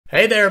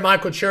Hey there,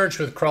 Michael Church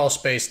with Crawl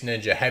Space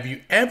Ninja. Have you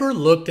ever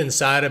looked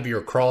inside of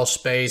your crawl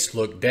space,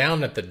 looked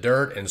down at the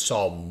dirt and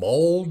saw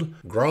mold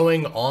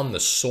growing on the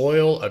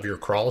soil of your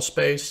crawl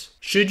space?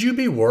 Should you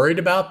be worried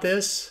about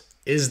this?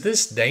 Is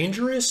this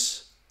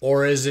dangerous?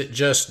 Or is it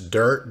just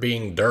dirt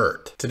being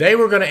dirt? Today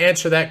we're going to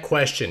answer that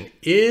question.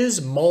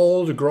 Is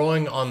mold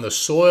growing on the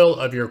soil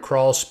of your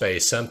crawl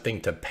space something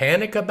to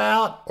panic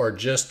about or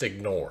just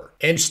ignore?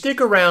 And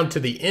stick around to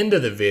the end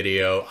of the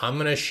video. I'm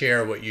going to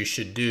share what you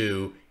should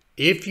do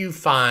if you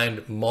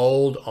find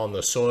mold on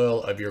the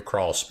soil of your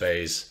crawl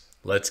space.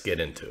 Let's get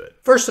into it.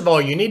 First of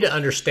all, you need to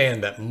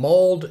understand that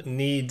mold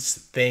needs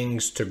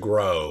things to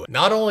grow,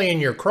 not only in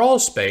your crawl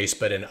space,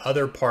 but in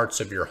other parts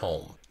of your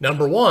home.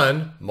 Number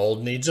one,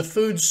 mold needs a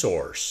food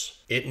source.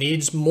 It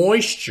needs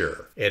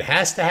moisture. It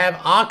has to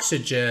have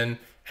oxygen,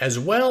 as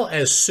well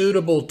as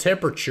suitable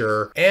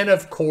temperature, and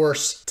of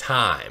course,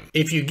 time.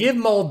 If you give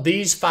mold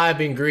these 5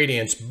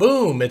 ingredients,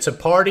 boom, it's a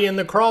party in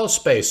the crawl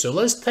space. So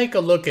let's take a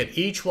look at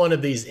each one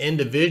of these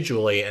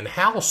individually and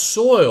how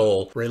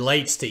soil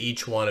relates to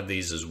each one of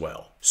these as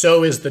well.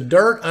 So is the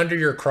dirt under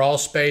your crawl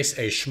space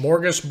a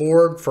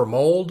smorgasbord for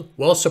mold?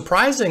 Well,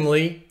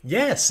 surprisingly,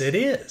 yes, it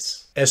is.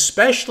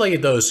 Especially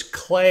those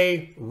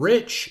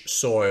clay-rich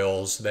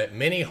soils that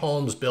many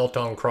homes built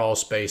on crawl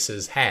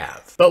spaces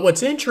have. But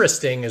what's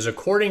interesting is,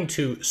 according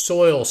to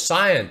soil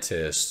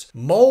scientists,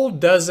 mold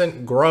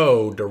doesn't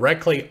grow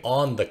directly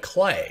on the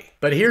clay.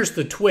 But here's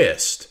the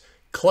twist.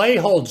 Clay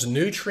holds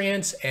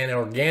nutrients and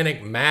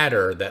organic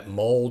matter that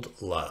mold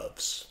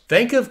loves.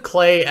 Think of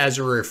clay as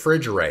a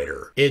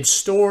refrigerator. It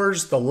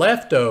stores the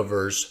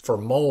leftovers for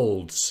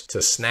molds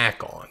to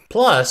snack on.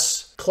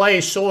 Plus,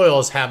 clay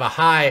soils have a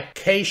high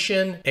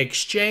cation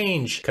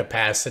exchange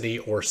capacity,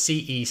 or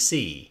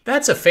CEC.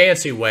 That's a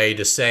fancy way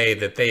to say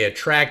that they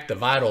attract the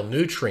vital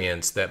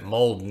nutrients that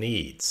mold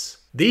needs.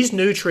 These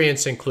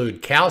nutrients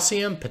include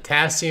calcium,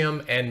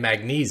 potassium, and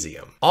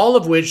magnesium, all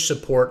of which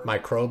support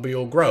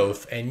microbial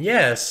growth. And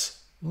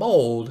yes,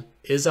 mold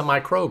is a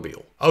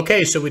microbial.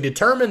 Okay, so we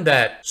determined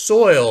that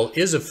soil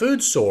is a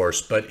food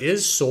source, but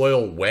is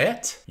soil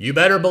wet? You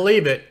better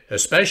believe it,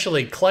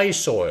 especially clay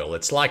soil.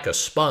 It's like a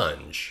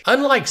sponge.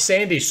 Unlike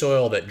sandy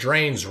soil that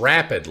drains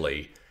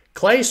rapidly,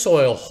 clay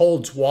soil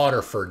holds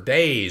water for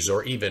days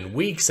or even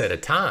weeks at a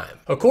time.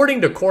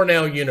 According to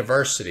Cornell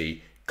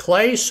University,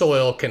 clay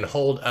soil can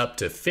hold up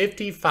to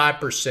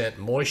 55%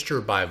 moisture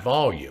by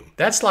volume.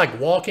 That's like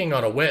walking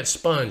on a wet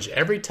sponge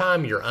every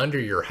time you're under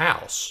your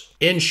house.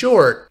 In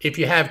short, if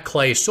you have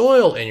clay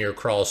soil in your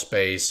crawl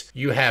space,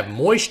 you have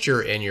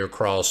moisture in your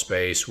crawl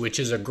space, which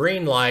is a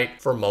green light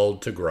for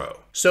mold to grow.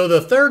 So the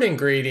third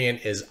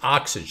ingredient is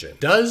oxygen.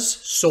 Does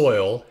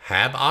soil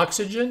have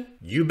oxygen?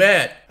 You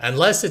bet,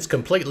 unless it's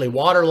completely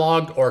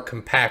waterlogged or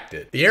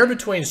compacted. The air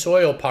between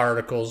soil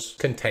particles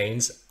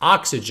contains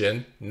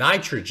oxygen,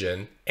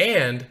 nitrogen,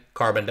 and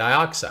carbon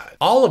dioxide,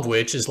 all of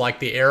which is like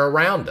the air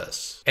around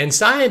us. And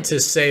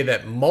scientists say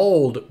that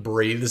mold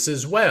breathes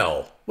as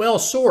well. Well,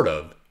 sort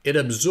of. It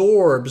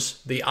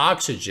absorbs the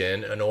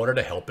oxygen in order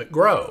to help it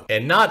grow.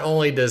 And not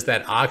only does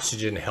that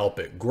oxygen help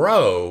it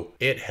grow,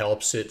 it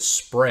helps it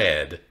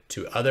spread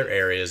to other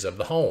areas of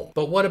the home.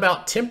 But what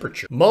about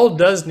temperature? Mold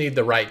does need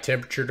the right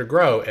temperature to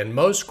grow, and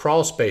most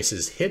crawl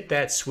spaces hit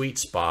that sweet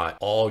spot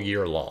all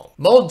year long.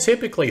 Mold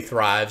typically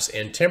thrives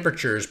in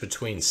temperatures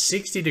between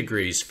 60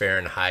 degrees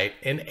Fahrenheit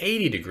and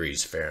 80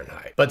 degrees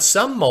Fahrenheit. But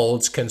some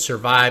molds can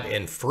survive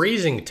in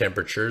freezing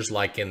temperatures,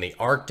 like in the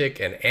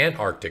Arctic and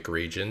Antarctic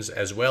regions,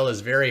 as well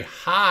as very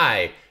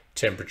high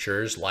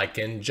temperatures like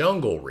in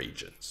jungle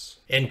regions.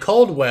 In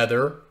cold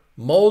weather,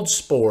 mold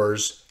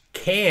spores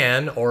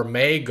can or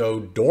may go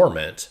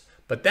dormant,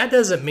 but that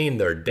doesn't mean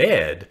they're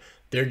dead.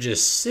 They're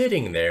just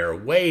sitting there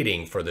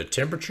waiting for the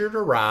temperature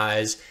to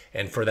rise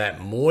and for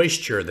that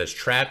moisture that's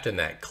trapped in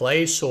that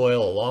clay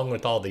soil, along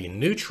with all the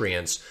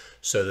nutrients,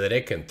 so that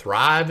it can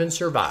thrive and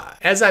survive.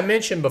 As I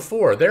mentioned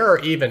before, there are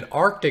even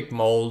Arctic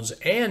molds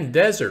and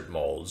desert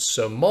molds,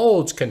 so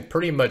molds can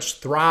pretty much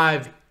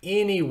thrive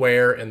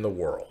anywhere in the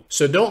world.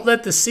 So don't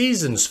let the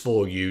seasons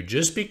fool you.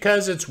 Just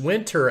because it's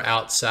winter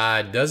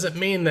outside doesn't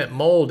mean that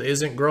mold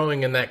isn't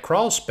growing in that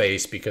crawl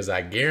space, because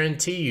I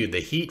guarantee you the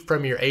heat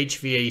from your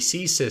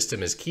HVAC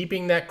system is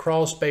keeping that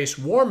crawl space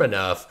warm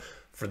enough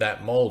for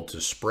that mold to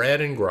spread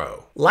and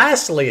grow.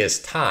 Lastly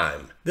is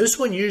time. This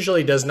one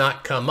usually does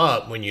not come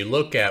up when you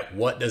look at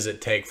what does it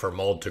take for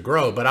mold to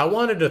grow, but I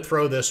wanted to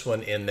throw this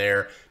one in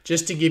there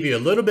just to give you a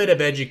little bit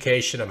of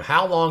education of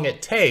how long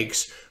it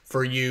takes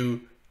for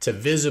you to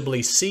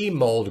visibly see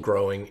mold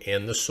growing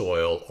in the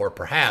soil, or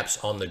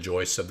perhaps on the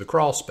joists of the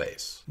crawl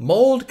space.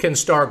 Mold can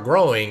start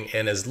growing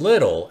in as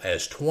little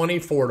as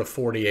 24 to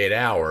 48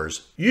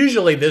 hours.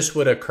 Usually this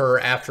would occur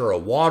after a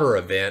water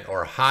event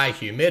or high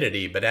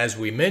humidity, but as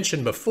we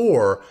mentioned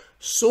before,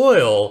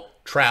 soil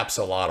traps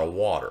a lot of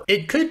water.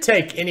 It could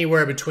take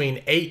anywhere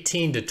between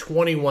 18 to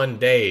 21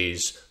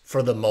 days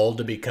for the mold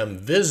to become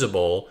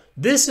visible.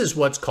 This is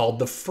what's called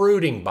the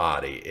fruiting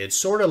body. It's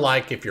sort of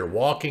like if you're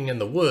walking in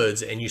the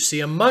woods and you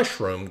see a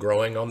mushroom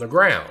growing on the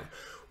ground.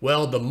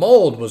 Well, the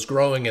mold was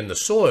growing in the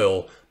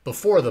soil,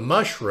 before the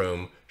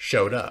mushroom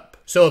showed up.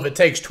 So if it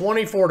takes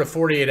 24 to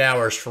 48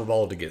 hours for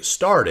mold to get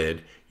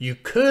started, you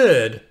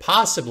could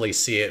possibly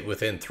see it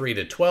within 3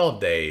 to 12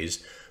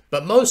 days,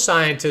 but most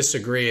scientists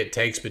agree it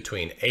takes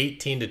between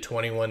 18 to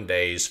 21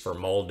 days for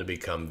mold to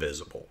become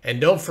visible. And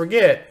don't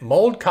forget,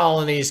 mold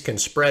colonies can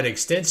spread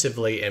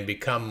extensively and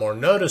become more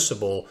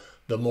noticeable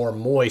the more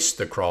moist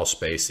the crawl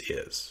space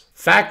is.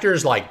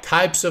 Factors like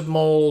types of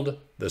mold,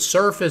 the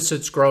surface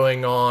it's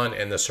growing on,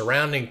 and the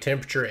surrounding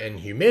temperature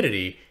and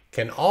humidity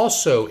can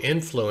also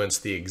influence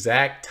the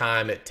exact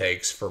time it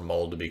takes for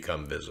mold to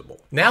become visible.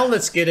 Now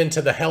let's get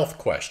into the health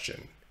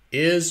question.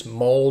 Is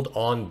mold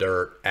on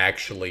dirt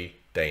actually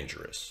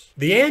dangerous?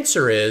 The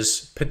answer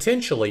is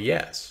potentially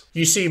yes.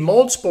 You see,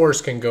 mold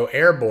spores can go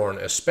airborne,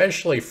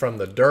 especially from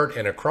the dirt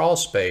in a crawl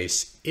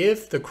space,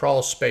 if the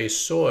crawl space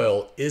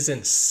soil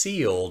isn't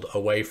sealed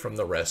away from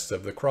the rest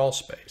of the crawl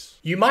space.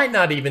 You might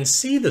not even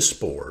see the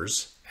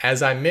spores.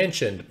 As I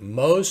mentioned,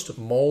 most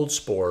mold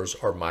spores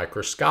are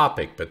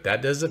microscopic, but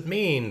that doesn't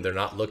mean they're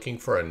not looking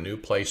for a new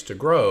place to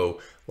grow,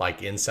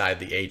 like inside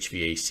the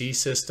HVAC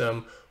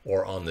system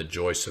or on the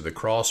joists of the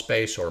crawl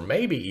space, or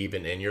maybe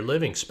even in your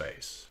living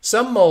space.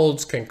 Some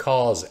molds can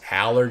cause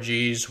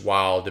allergies,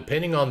 while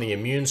depending on the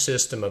immune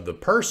system of the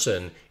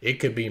person, it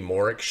could be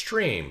more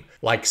extreme,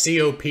 like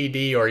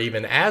COPD or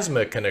even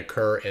asthma can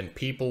occur in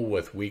people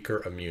with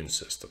weaker immune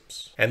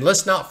systems. And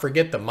let's not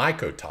forget the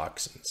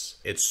mycotoxins.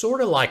 It's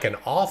sort of like an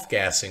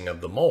off-gassing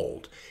of the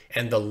mold.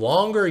 And the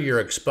longer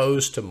you're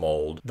exposed to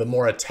mold, the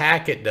more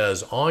attack it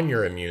does on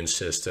your immune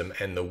system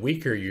and the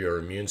weaker your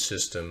immune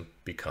system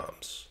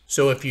becomes.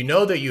 So if you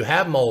know that you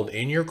have mold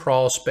in your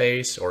crawl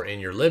space or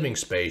in your living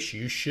space,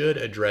 you should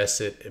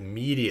address it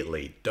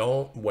immediately.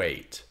 Don't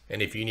wait.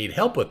 And if you need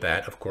help with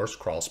that, of course,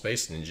 Crawl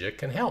Space Ninja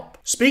can help.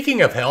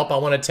 Speaking of help, I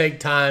want to take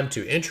time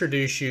to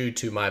introduce you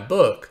to my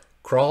book,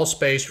 Crawl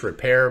Space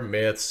Repair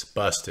Myths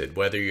Busted.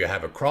 Whether you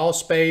have a crawl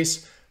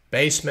space,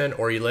 basement,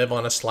 or you live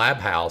on a slab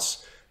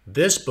house,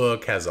 this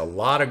book has a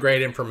lot of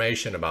great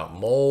information about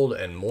mold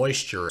and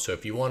moisture. So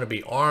if you want to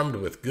be armed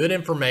with good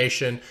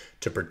information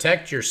to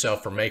protect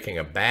yourself from making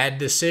a bad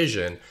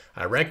decision,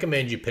 I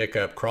recommend you pick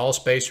up Crawl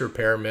Space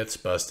Repair Myths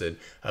Busted,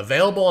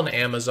 available on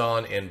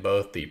Amazon in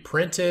both the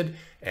printed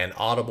and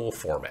Audible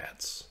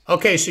formats.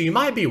 Okay, so you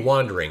might be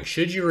wondering,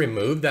 should you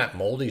remove that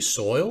moldy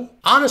soil?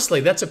 Honestly,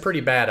 that's a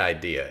pretty bad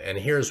idea, and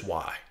here's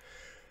why.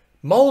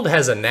 Mold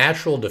has a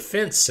natural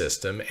defense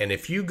system, and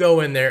if you go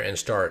in there and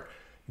start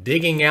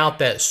digging out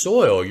that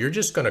soil, you're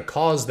just going to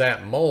cause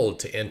that mold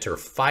to enter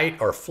fight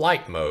or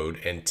flight mode,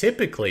 and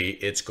typically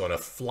it's going to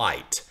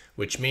flight,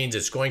 which means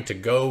it's going to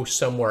go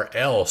somewhere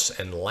else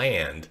and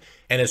land,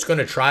 and it's going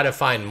to try to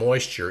find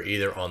moisture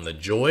either on the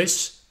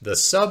joists, the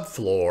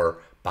subfloor,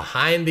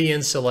 behind the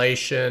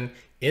insulation,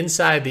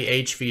 inside the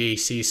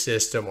HVAC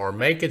system, or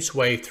make its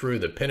way through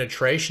the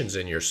penetrations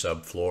in your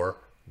subfloor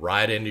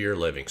right into your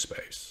living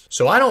space.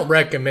 So I don't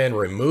recommend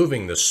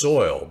removing the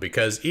soil,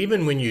 because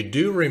even when you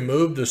do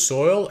remove the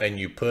soil and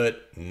you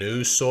put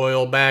new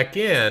soil back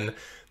in,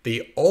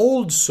 the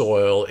old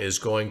soil is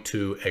going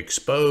to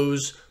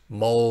expose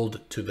mold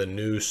to the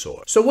new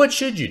soil. So what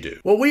should you do?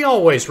 What we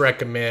always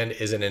recommend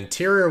is an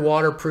interior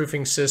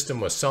waterproofing system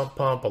with sump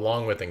pump,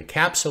 along with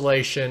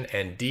encapsulation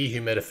and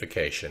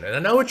dehumidification. And I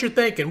know what you're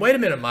thinking, wait a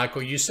minute,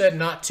 Michael, you said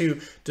not to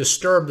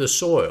disturb the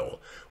soil.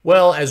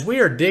 Well, as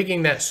we are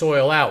digging that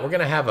soil out, we're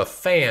going to have a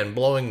fan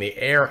blowing the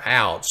air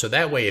out. So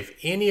that way, if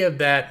any of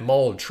that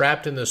mold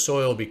trapped in the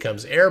soil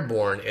becomes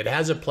airborne, it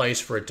has a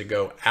place for it to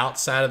go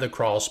outside of the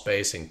crawl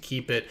space and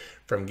keep it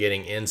from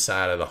getting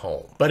inside of the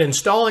home. But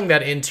installing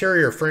that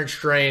interior French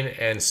drain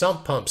and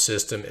sump pump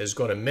system is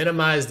going to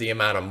minimize the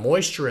amount of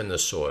moisture in the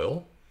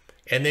soil.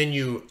 And then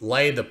you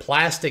lay the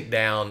plastic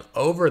down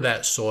over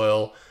that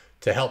soil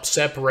to help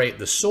separate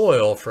the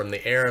soil from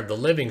the air of the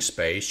living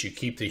space. You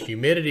keep the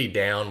humidity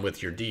down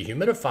with your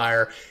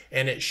dehumidifier,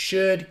 and it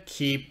should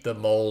keep the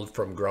mold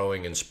from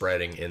growing and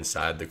spreading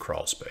inside the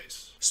crawl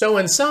space. So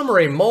in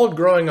summary, mold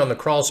growing on the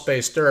crawl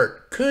space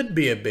dirt could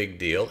be a big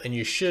deal, and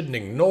you shouldn't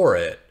ignore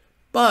it,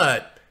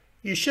 but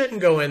you shouldn't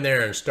go in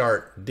there and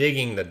start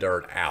digging the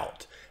dirt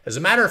out. As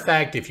a matter of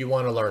fact, if you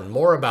want to learn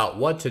more about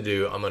what to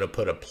do, I'm going to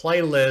put a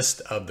playlist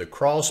of the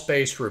crawl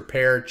space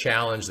repair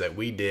challenge that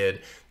we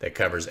did that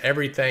covers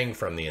everything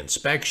from the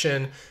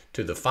inspection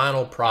to the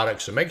final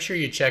product. So make sure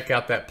you check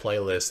out that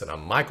playlist. And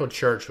I'm Michael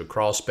Church with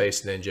Crawl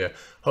Space Ninja.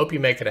 Hope you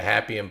make it a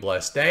happy and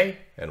blessed day,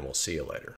 and we'll see you later.